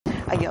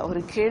ஐயா,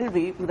 ஒரு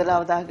கேள்வி.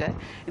 முதலாவதாக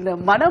இந்த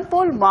மனம்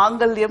போல்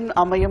மாங்கல்யம்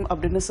அமையும்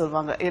அப்படின்னு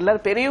சொல்லுவாங்க.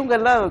 எல்லாரும் பெரியவங்க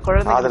எல்லாம்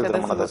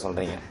குழந்தைங்க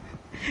சொல்றீங்க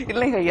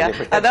இல்லைங்க ஐயா,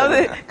 அதாவது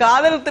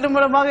காதல்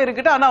திருமணமாக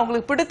இருக்கட்டும், ஆனா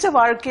அவங்களுக்கு பிடிச்ச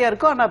வாழ்க்கையா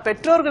இருக்கும். ஆனா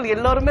பெற்றோர்கள்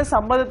எல்லாருமே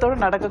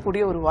சம்மதத்தோடு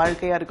நடக்கக்கூடிய ஒரு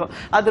வாழ்க்கையா இருக்கும்.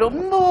 அது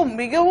ரொம்பவும்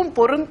மிகவும்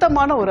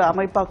பொருத்தமான ஒரு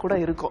அமைப்பா கூட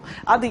இருக்கும்.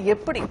 அது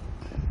எப்படி?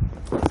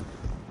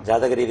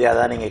 ஜாதக ரீதியாக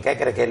தான் நீங்க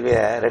கேட்கிற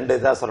கேள்வியை ரெண்டு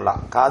இதா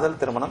சொல்லலாம். காதல்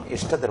திருமணம்,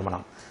 இஷ்ட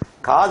திருமணம்.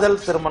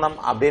 காதல் திருமணம்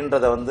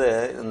அப்படின்றத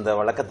இந்த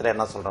வழக்கத்துல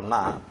என்ன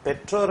சொல்றோம்னா,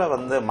 பெற்றோரை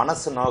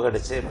மனசு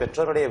நோகடிச்சு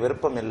பெற்றோருடைய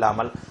விருப்பம்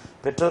இல்லாமல்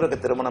பெற்றோருக்கு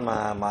திருமணம்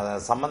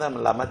சம்மதம்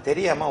இல்லாம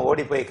தெரியாம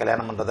ஓடி போய்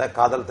கல்யாணம் பண்றத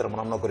காதல்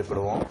திருமணம்னு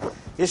குறிப்பிடுவோம்.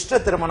 இஷ்ட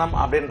திருமணம்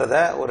அப்படின்றத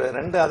ஒரு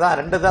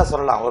ரெண்டு தான்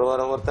சொல்லலாம்.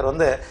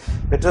 ஒருத்தர்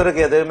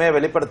பெற்றோருக்கு எதுவுமே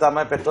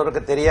வெளிப்படுத்தாம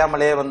பெற்றோருக்கு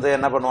தெரியாமலே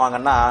என்ன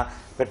பண்ணுவாங்கன்னா,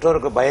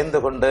 பெற்றோருக்கு பயந்து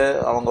கொண்டு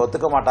அவங்க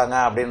ஒத்துக்க மாட்டாங்க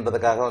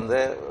அப்படின்றதுக்காக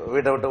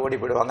வீட்டை விட்டு ஓடி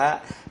போயிடுவாங்க.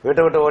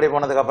 வீட்டை விட்டு ஓடி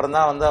போனதுக்கு அப்புறம்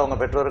தான் அவங்க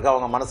பெற்றோருக்கு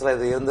அவங்க மனசுல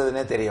இது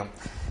இருந்ததுன்னே தெரியும்.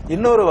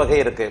 இன்னொரு வகை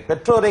இருக்கு,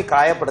 பெற்றோரை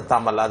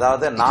காயப்படுத்தாமல்,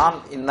 அதாவது நான்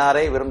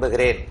இன்னாரை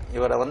விரும்புகிறேன்,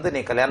 இவரை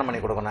நீ கல்யாணம் பண்ணி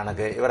கொடுக்கணும்,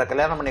 எனக்கு இவரை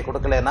கல்யாணம் பண்ணி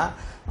கொடுக்கலன்னா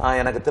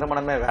எனக்கு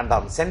திருமணமே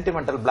வேண்டாம்,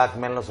 சென்டிமெண்டல்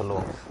பிளாக்மெயில்னு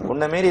சொல்லுவோம்.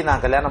 உன்னை மீறி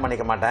நான் கல்யாணம்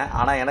பண்ணிக்க மாட்டேன்,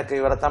 ஆனா எனக்கு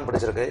இவரை தான்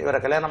பிடிச்சிருக்கு, இவரை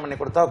கல்யாணம் பண்ணி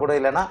கொடுத்தா கூட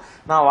இல்லைன்னா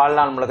நான்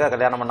வாழ்நாள் முழுக்க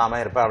கல்யாணம் பண்ணாம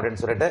இருப்பேன்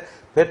அப்படின்னு சொல்லிட்டு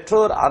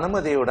பெற்றோர்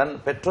அனுமதியுடன்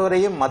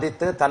பெற்றோரையும்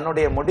மதித்து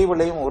தன்னுடைய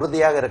முடிவுலையும்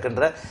உறுதியாக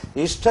இருக்கின்ற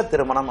இஷ்ட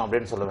திருமணம்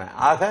அப்படின்னு சொல்லுவேன்.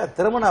 ஆக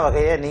திருமண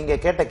வகையை நீங்க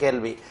கேட்ட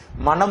கேள்வி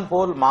மனம்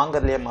போல்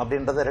மாங்கல்யம்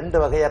அப்படின்றத ரெண்டு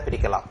வகையா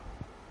பிரிக்கலாம்.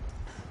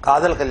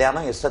 காதல்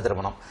கல்யாணம், இஷ்ட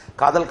திருமணம்.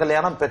 காதல்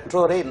கல்யாணம்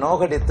பெற்றோரை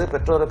நோகடித்து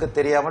பெற்றோருக்கு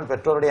தெரியாமல்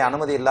பெற்றோருடைய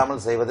அனுமதி இல்லாமல்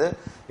செய்வது.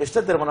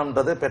 இஷ்ட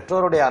திருமணம்ன்றது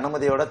பெற்றோருடைய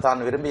அனுமதியோட தான்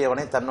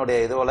விரும்பியவனை தன்னுடைய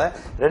இதுவோல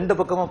ரெண்டு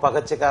பக்கமும்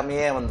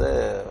பகச்சிக்காமையே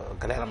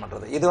கல்யாணம்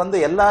பண்றது.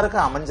 இது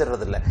எல்லாருக்கும்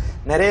அமைஞ்சிடுறது இல்லை.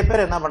 நிறைய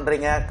பேர் என்ன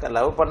பண்றீங்க,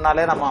 லவ்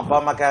பண்ணாலே நம்ம அப்பா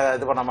அம்மா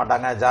இது பண்ண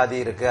மாட்டாங்க, ஜாதி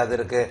இருக்கு அது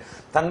இருக்கு,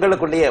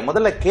 தங்களுக்குள்ளேயே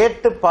முதல்ல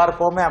கேட்டு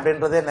பார்ப்போமே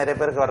அப்படின்றதே நிறைய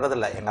பேருக்கு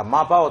வர்றதில்லை. எங்க அம்மா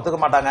அப்பா ஒத்துக்க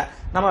மாட்டாங்க,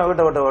 நம்ம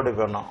வீட்டை விட்டு ஓடி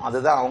போயிடணும்,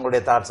 அதுதான்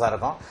அவங்களுடைய தாட்ஸா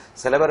இருக்கும்.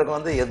 சில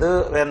பேருக்கு எது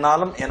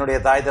வேணாலும் என்னுடைய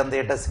தாய்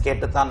தந்தையிட்ட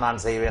கேட்டுத்தான்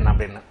நான் செய்வேன்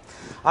அப்படின்னு.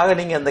 ஆக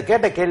நீங்க இந்த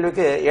கேட்ட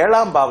கேள்விக்கு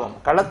 7ஆம் பாவம்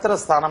களத்திர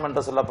ஸ்தானம்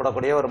என்று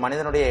சொல்லப்படக்கூடிய ஒரு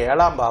மனிதனுடைய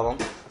 7ஆம்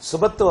பாவம்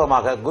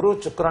சுபத்துவமாக குரு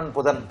சுக்கிரன்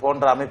புதன்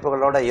போன்ற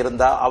அமைப்புகளோட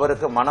இருந்தா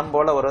அவருக்கு மனம்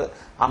போல ஒரு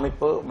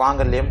அமைப்பு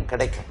மாங்கல்யம்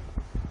கிடைக்கும்.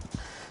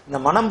 இந்த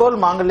மனம் போல்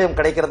மாங்கல்யம்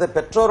கிடைக்கிறது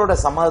பெற்றோரோட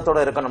சம்மதத்தோட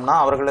இருக்கணும்னா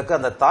அவர்களுக்கு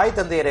அந்த தாய்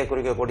தந்தையரை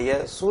குறிக்கக்கூடிய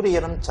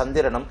சூரியனும்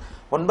சந்திரனும்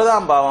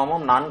 9ஆம்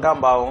பாவமும்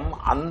 4ஆம் பாவமும்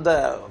அந்த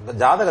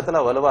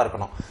ஜாதகத்துல வலுவா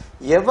இருக்கணும்.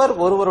 எவர்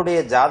ஒருவருடைய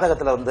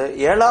ஜாதகத்துல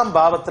 7ஆம்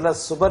பாவத்துல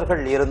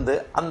சுபர்கள் இருந்து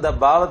அந்த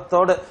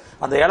பாவத்தோடு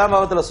அந்த 7ஆம்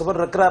பாவத்துல சுபர்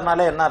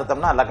இருக்கிறார்னாலே என்ன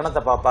அர்த்தம்னா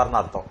லக்னத்தை பார்ப்பார்னு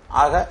அர்த்தம்.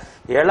 ஆக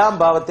 7ஆம்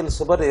பாவத்தில்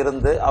சுபர்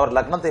இருந்து அவர்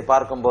லக்னத்தை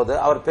பார்க்கும் போது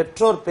அவர்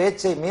பெற்றோர்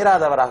பேச்சை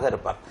மீறாதவராக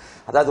இருப்பார்.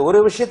 அதாவது ஒரு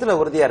விஷயத்துல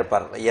உறுதியா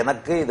இருப்பார்,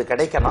 எனக்கு இது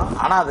கிடைக்கணும்,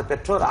 ஆனா அது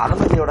பெற்றோர்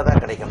அனுமதியோட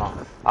தான் கிடைக்கணும்,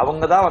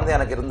 அவங்க தான்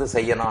எனக்கு இருந்து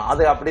செய்யணும்,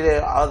 அது அப்படி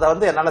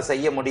அதை என்னால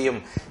செய்ய முடியும்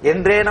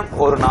என்றேனும்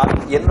ஒரு நாள்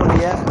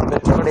என்னுடைய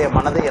பெற்றோருடைய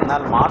மனதை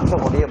என்னால் மாற்ற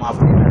முடியும்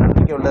அப்படின்னு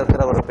நம்பிக்கையுள்ள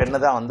இருக்கிற ஒரு பெண்ணு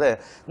தான்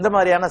இந்த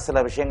மாதிரியான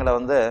சில விஷயங்களை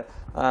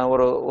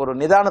ஒரு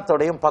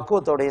நிதானத்தோடையும்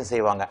பக்குவத்தோடையும்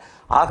செய்வாங்க.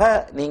 ஆக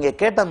நீங்க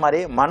கேட்ட மாதிரி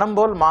மனம்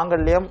போல்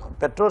மாங்கல்யம்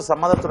பெற்றோர்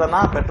சம்மதத்துடனா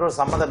பெற்றோர்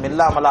சம்மதம்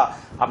இல்லாமலா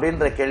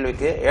அப்படின்ற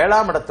கேள்விக்கு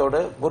 7ஆம் இடத்தோடு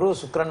குரு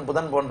சுக்கிரன்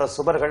புதன் போன்ற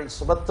சுபர்கள்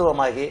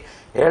சுபத்துவமாகி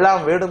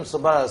 7ஆம் வீடும்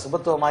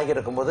சுபத்துவமாகி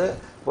இருக்கும்போது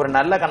ஒரு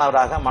நல்ல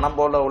கணவராக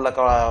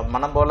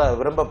மனம் போல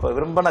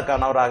விரும்பின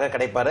கணவராக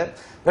கிடைப்பாரு,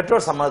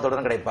 பெற்றோர்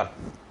சம்மதத்துடன் கிடைப்பார்.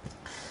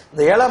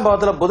 இந்த 7ஆம்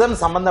பாவத்துல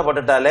புதன்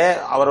சம்பந்தப்பட்டுட்டாலே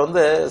அவர்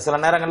சில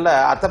நேரங்கள்ல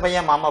அத்தை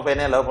பையன் மாமா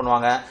பையனே லவ்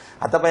பண்ணுவாங்க.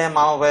 அத்தை பையன்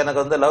மாமா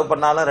பையனுக்கு லவ்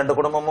பண்ணாலும் ரெண்டு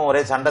குடும்பமும்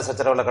ஒரே சண்டை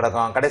சச்சரவுல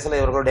கிடக்கும். கடைசியில்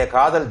இவர்களுடைய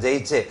காதல்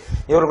ஜெயிச்சு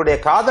இவர்களுடைய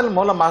காதல்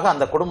மூலமாக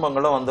அந்த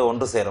குடும்பங்களும்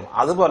ஒன்று சேரும்.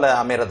 அதுபோல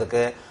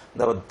அமையறதுக்கு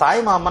இந்த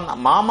தாய்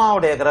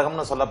மாமாவுடைய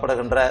கிரகம்னு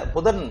சொல்லப்படுகின்ற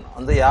புதன்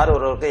யார்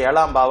ஒருவருக்கு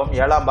 7ஆம் பாவம்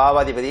 7ஆம்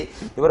பாவாதிபதி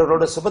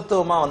இவர்களோட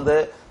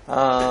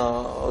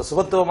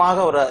சுபத்துவமாக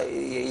ஒரு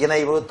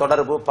இணைவு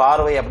தொடர்பு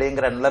பார்வை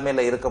அப்படிங்கிற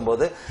நிலைமையில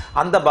இருக்கும்போது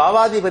அந்த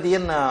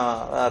பாவாதிபதியின்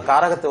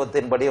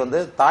காரகத்துவத்தின்படி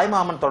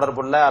தாய்மாமன்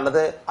தொடர்புள்ள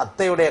அல்லது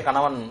அத்தையுடைய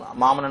கணவன்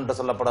மாமன் என்று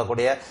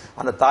சொல்லப்படக்கூடிய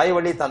அந்த தாய்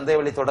வழி தந்தை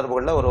வழி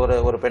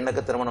தொடர்புகளில் ஒரு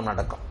பெண்ணுக்கு திருமணம்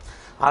நடக்கும்.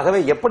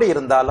 ஆகவே எப்படி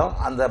இருந்தாலும்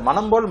அந்த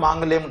மனம் போல்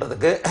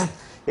மாங்கல்யம்ன்றதுக்கு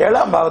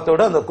 7ஆம்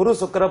பாவத்தோடு அந்த குரு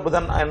சுக்கிர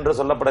புதன் என்று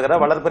சொல்லப்படுகிற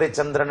வளர்பிறை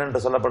சந்திரன் என்று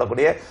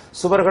சொல்லப்படக்கூடிய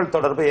சுவர்கள்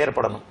தொடர்பு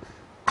ஏற்படணும்.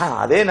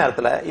 அதே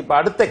நேரத்துல இப்ப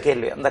அடுத்த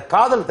கேள்வி, அந்த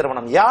காதல்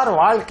திருமணம் யார்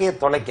வாழ்க்கையை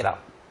தொலைக்கிறார்?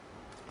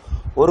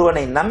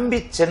 ஒருவனை நம்பி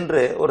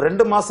சென்று ஒரு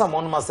 2 மாசம்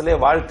 3 மாசத்திலே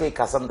வாழ்க்கை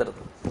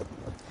கசந்துருது.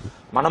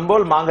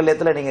 மனம்போல்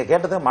மாங்கல்யத்துல நீங்க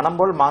கேட்டது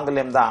மனம்போல்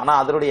மாங்கல்யம் தான், ஆனா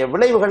அதனுடைய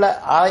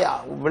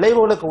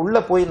விளைவுகளுக்கு உள்ள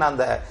போய் நான்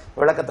அந்த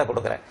விளக்கத்தை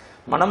கொடுக்குறேன்.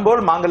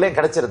 மனம்போல் மாங்கல்யம்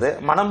கிடைச்சிருது,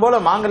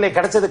 மனம்போல மாங்கல்யம்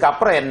கிடைச்சதுக்கு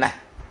அப்புறம் என்ன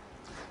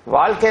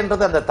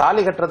வாழ்க்கைன்றது அந்த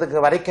தாலி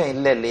கட்டுறதுக்கு வரைக்கும்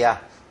இல்லை இல்லையா?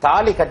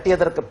 தாலி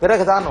கட்டியதற்கு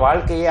பிறகுதான்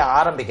வாழ்க்கையே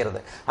ஆரம்பிக்கிறது.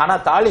 ஆனா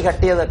தாலி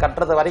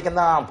கட்டுறது வரைக்கும்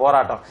தான்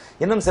போராட்டம்.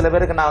 இன்னும் சில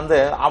பேருக்கு நான் வந்து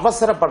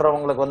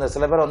அவசரப்படுறவங்களுக்கு வந்து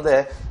சில பேர் வந்து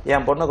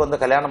என் பொண்ணுக்கு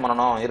வந்து கல்யாணம்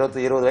பண்ணணும்,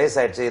 20 வயசு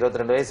ஆயிடுச்சு,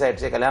 22 வயசு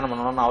ஆயிடுச்சு, கல்யாணம்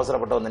பண்ணணும்னு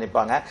அவசரப்பட்டு வந்து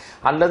நிற்பாங்க.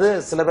 அல்லது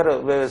சில பேர்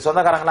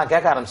சொந்தக்காரங்களாம்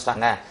கேட்க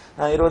ஆரம்பிச்சிட்டாங்க,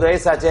 20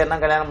 வயசு ஆச்சு என்ன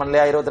கல்யாணம்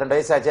பண்ணலையா, 22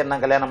 வயசு ஆச்சு என்ன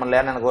கல்யாணம்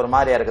பண்ணலையான்னு எனக்கு ஒரு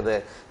மாதிரியா இருக்குது,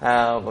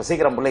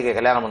 சீக்கிரம் பிள்ளைக்கு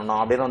கல்யாணம்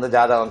பண்ணணும் அப்படின்னு வந்து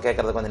ஜாதகம்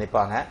கேட்கறதுக்கு வந்து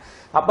நிற்பாங்க.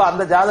 அப்ப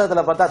அந்த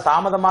ஜாதகத்துல பார்த்தா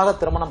தாமதமாக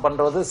திருமணம்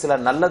பண்றது சில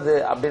நல்லது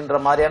அப்படின்ற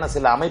மாதிரியான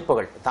சில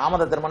அமைப்புகள்,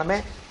 தாமத திருமணமே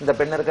இந்த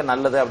பெண்ணிற்கு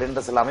நல்லது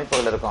அப்படின்ற சில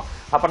அமைப்புகள் இருக்கும்.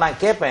 அப்ப நான்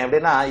கேட்பேன்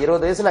எப்படின்னா,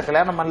 20 வயசுல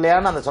கல்யாணம்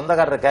பண்ணலையான்னு அந்த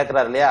சொந்தக்காரர்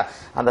கேட்கிறாரு இல்லையா,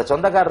 அந்த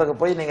சொந்தக்காரருக்கு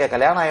போய் நீங்க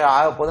கல்யாணம்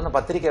ஆக போதுன்னு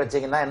பத்திரிக்கை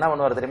வச்சீங்கன்னா என்ன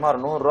பண்ணுவார் தெரியுமா,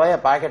 ஒரு 100 ரூபாய்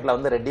பாக்கெட்ல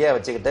வந்து ரெடியா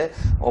வச்சுக்கிட்டு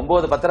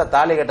 9 10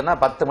 தாலி கட்டினா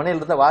 10 மணில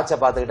இருந்து வாட்சை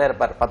பார்த்துக்கிட்டே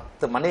இருப்பார்.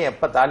 10 மணி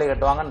எப்ப தாலி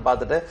கட்டுவாங்கன்னு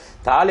பார்த்துட்டு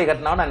தாலி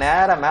கட்டினவன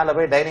நேரம் மேல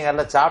போய் டைனிங்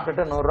ஹால்ல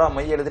சாப்பிட்டுட்டு 100 ரூபாய்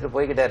மொய் எழுதிட்டு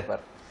போய்கிட்டே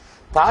இருப்பார்.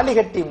 தாலி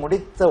கட்டி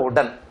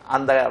முடித்தவுடன்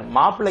அந்த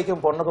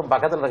மாப்பிள்ளைக்கும் பொண்ணுக்கும்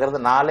பக்கத்தில் இருக்கிறது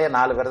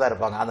 4 பேர் தான்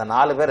இருப்பாங்க. அந்த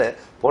 4 பேர்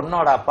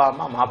பொண்ணோட அப்பா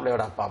அம்மா,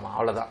 மாப்பிள்ளையோட அப்பா அம்மா,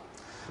 அவ்வளவுதான்.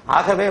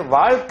 ஆகவே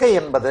வாழ்க்கை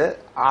என்பது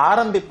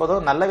ஆரம்பிப்பதோ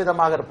நல்ல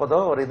விதமாக இருப்பதோ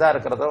ஒரு இதா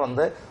இருக்கிறதோ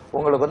வந்து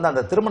உங்களுக்கு வந்து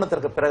அந்த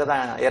திருமணத்திற்கு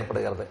பிறகுதான்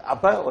ஏற்படுகிறது.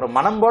 அப்ப ஒரு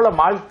மனம் போல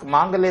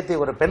மாங்கல்யத்தை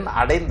ஒரு பெண்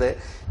அடைந்து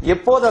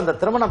எப்போது அந்த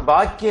திருமண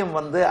பாக்கியம்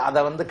வந்து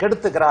அதை வந்து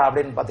கெடுத்துக்கிறா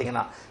அப்படின்னு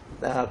பாத்தீங்கன்னா,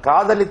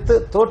 காதலித்து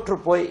தோற்று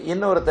போய்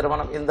இன்னொரு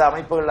திருமணம் இந்த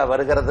அமைப்புகள்ல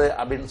வருகிறது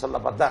அப்படின்னு சொல்ல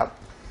பார்த்தா,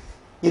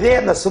 இதே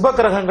அந்த சுப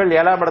கிரகங்கள்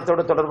 7ஆம்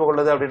இடத்தோடு தொடர்பு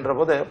கொள்ளுது அப்படின்ற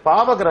போது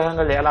பாவ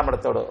கிரகங்கள் 7ஆம்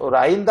இடத்தோடு ஒரு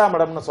 5ஆம்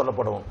இடம்னு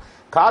சொல்லப்படுவோம்.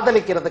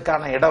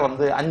 காதலிக்கிறதுக்கான இடம்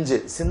வந்து 5,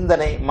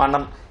 சிந்தனை,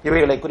 மனம்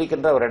இவைகளை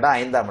குறிக்கின்ற ஒரு இடம்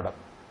 5ஆம் இடம்.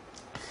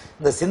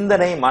 இந்த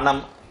சிந்தனை,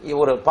 மனம்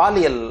ஒரு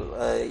பாலியல்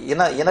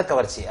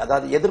இனக்கவர்ச்சி,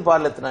 அதாவது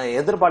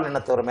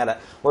எதிர்பாலினத்தவர் மேல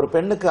ஒரு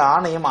பெண்ணுக்கு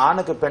ஆணையும்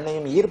ஆணுக்கு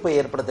பெண்ணையும் ஈர்ப்பை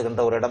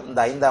ஏற்படுத்துகின்ற ஒரு இடம்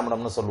இந்த 5ஆம்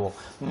இடம்னு சொல்லுவோம்.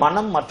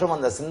 மனம் மற்றும்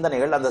அந்த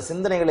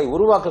சிந்தனைகளை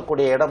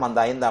உருவாக்கக்கூடிய இடம்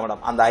அந்த 5ஆம்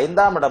இடம். அந்த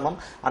 5ஆம் இடமும்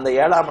அந்த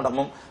 7ஆம்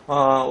இடமும்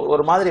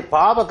ஒரு மாதிரி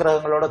பாவ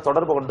கிரகங்களோட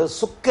தொடர்பு கொண்டு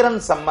சுக்கிரன்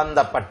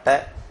சம்பந்தப்பட்ட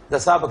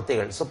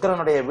தசாபக்திகள்,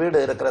 சுக்கிரனுடைய வீடு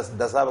இருக்கிற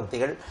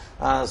தசாபக்திகள்,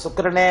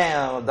 சுக்கிரனே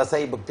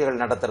தசை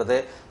புக்திகள் நடத்துறது,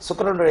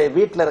 சுக்கிரனுடைய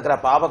வீட்டில் இருக்கிற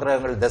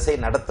பாவகிரகங்கள் திசை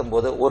நடத்தும்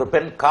போது ஒரு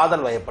பெண்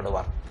காதல்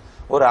வயப்படுவார்.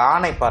 ஒரு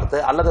ஆணை பார்த்து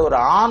அல்லது ஒரு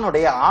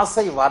ஆணுடைய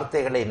ஆசை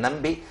வார்த்தைகளை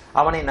நம்பி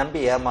அவனை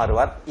நம்பி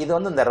ஏமாறுவார். இது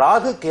வந்து இந்த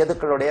ராகு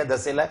கேதுக்களுடைய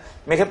திசையில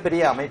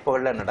மிகப்பெரிய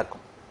அமைப்புகள்ல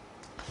நடக்கும்.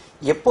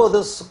 எப்போது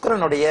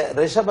சுக்கிரனுடைய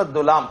ரிஷப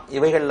துலாம்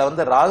இவைகள்ல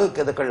வந்து ராகு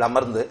கேதுக்கள்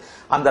அமர்ந்து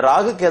அந்த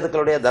ராகு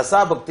கேதுக்களுடைய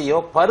தசாபக்தியோ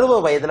பருவ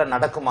வயதுல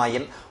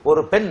நடக்குமாயின்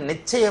ஒரு பெண்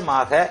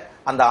நிச்சயமாக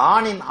அந்த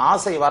ஆணின்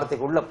ஆசை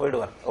வார்த்தைக்கு உள்ள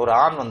போயிடுவார். ஒரு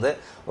ஆண் வந்து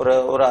ஒரு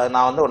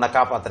நான் வந்து உன்னை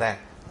காப்பாத்துறேன்,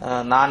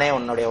 நானே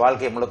உன்னுடைய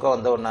வாழ்க்கை முழுக்க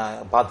வந்து உன்னை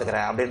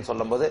பாத்துக்கிறேன் அப்படின்னு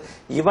சொல்லும் போது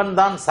இவன்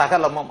தான்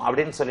சகலமும்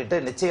அப்படின்னு சொல்லிட்டு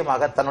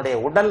நிச்சயமாக தன்னுடைய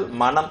உடல்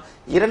மனம்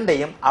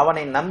இரண்டையும்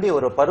அவனை நம்பி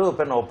ஒரு பருவ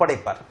பெண்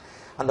ஒப்படைப்பார்.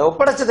 அந்த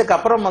ஒப்படைச்சதுக்கு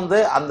அப்புறம் வந்து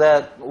அந்த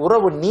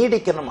உறவு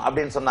நீடிக்கணும்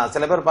அப்படின்னு சொன்னா,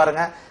 சில பேர்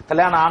பாருங்க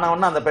கல்யாணம்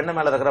ஆனவொன்னு அந்த பெண்ணு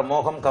மேல இருக்கிற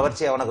மோகம்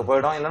கவர்ச்சி அவனுக்கு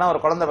போயிடும், இல்லைன்னா ஒரு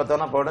குழந்தை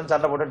பெற்றவனா போயிடும்,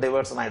 சண்டை போட்டு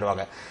டிவோர்ஸ்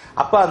ஆயிடுவாங்க.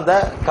 அப்ப அந்த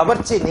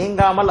கவர்ச்சி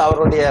நீங்காமல்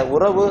அவருடைய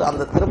உறவு,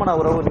 அந்த திருமண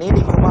உறவு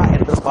நீடிக்குமா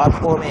என்று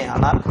பார்ப்போமே.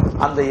 ஆனால்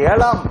அந்த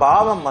 7ஆம்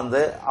பாவம்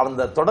வந்து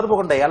அந்த தொடர்பு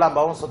கொண்ட 7ஆம்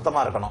பாவம் சுத்தமா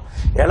இருக்கணும்.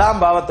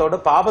 7ஆம் பாவத்தோடு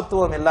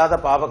பாபத்துவம்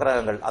இல்லாத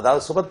பாவகிரகங்கள்,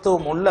 அதாவது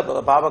சுபத்துவம் உள்ள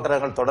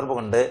பாவகிரகங்கள் தொடர்பு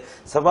கொண்டு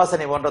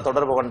செவ்வாசனி போன்ற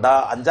தொடர்பு கொண்டா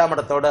 5ஆம்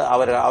இடத்தோடு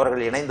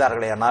அவர்கள்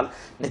இணைந்தார்களே ஆனால்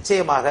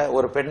நிச்சயமாக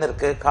ஒரு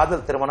பெண்ணிற்கு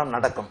காதல் திருமணம்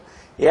நடக்கும்.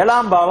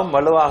 7ஆம் பாவம்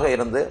வலுவாக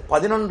இருந்து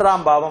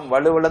 11ஆம் பாவம்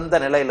வலுவிழந்த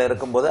நிலையில்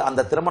இருக்கும்போது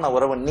அந்த திருமண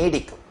உறவு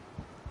நீடிக்கும்.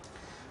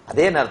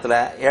 அதே நேரத்தில்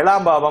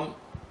 7ஆம் பாவம்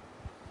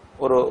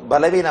ஒரு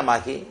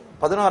பலவீனமாகி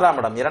 11ஆம்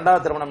இடம்,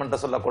 2வது திருமணம் என்று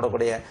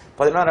சொல்லக்கூடிய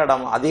 11ஆம்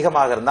இடம்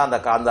அதிகமாக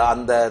இருந்தால்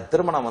அந்த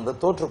திருமணம் வந்து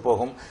தோற்று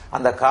போகும்.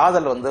 அந்த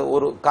காதல் வந்து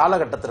ஒரு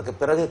காலகட்டத்திற்கு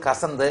பிறகு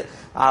கசந்து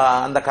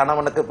அந்த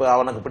கணவனுக்கு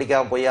அவனுக்கு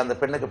பிடிக்காம போய் அந்த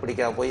பெண்ணுக்கு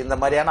பிடிக்காம போய் இந்த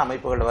மாதிரியான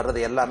அமைப்புகள்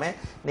வர்றது எல்லாமே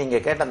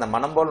நீங்க கேட்ட அந்த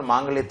மனம் போல்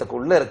மாங்கல்யத்துக்கு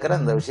உள்ள இருக்கிற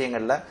இந்த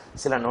விஷயங்கள்ல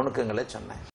சில நுணுக்கங்களை சொன்னேன்.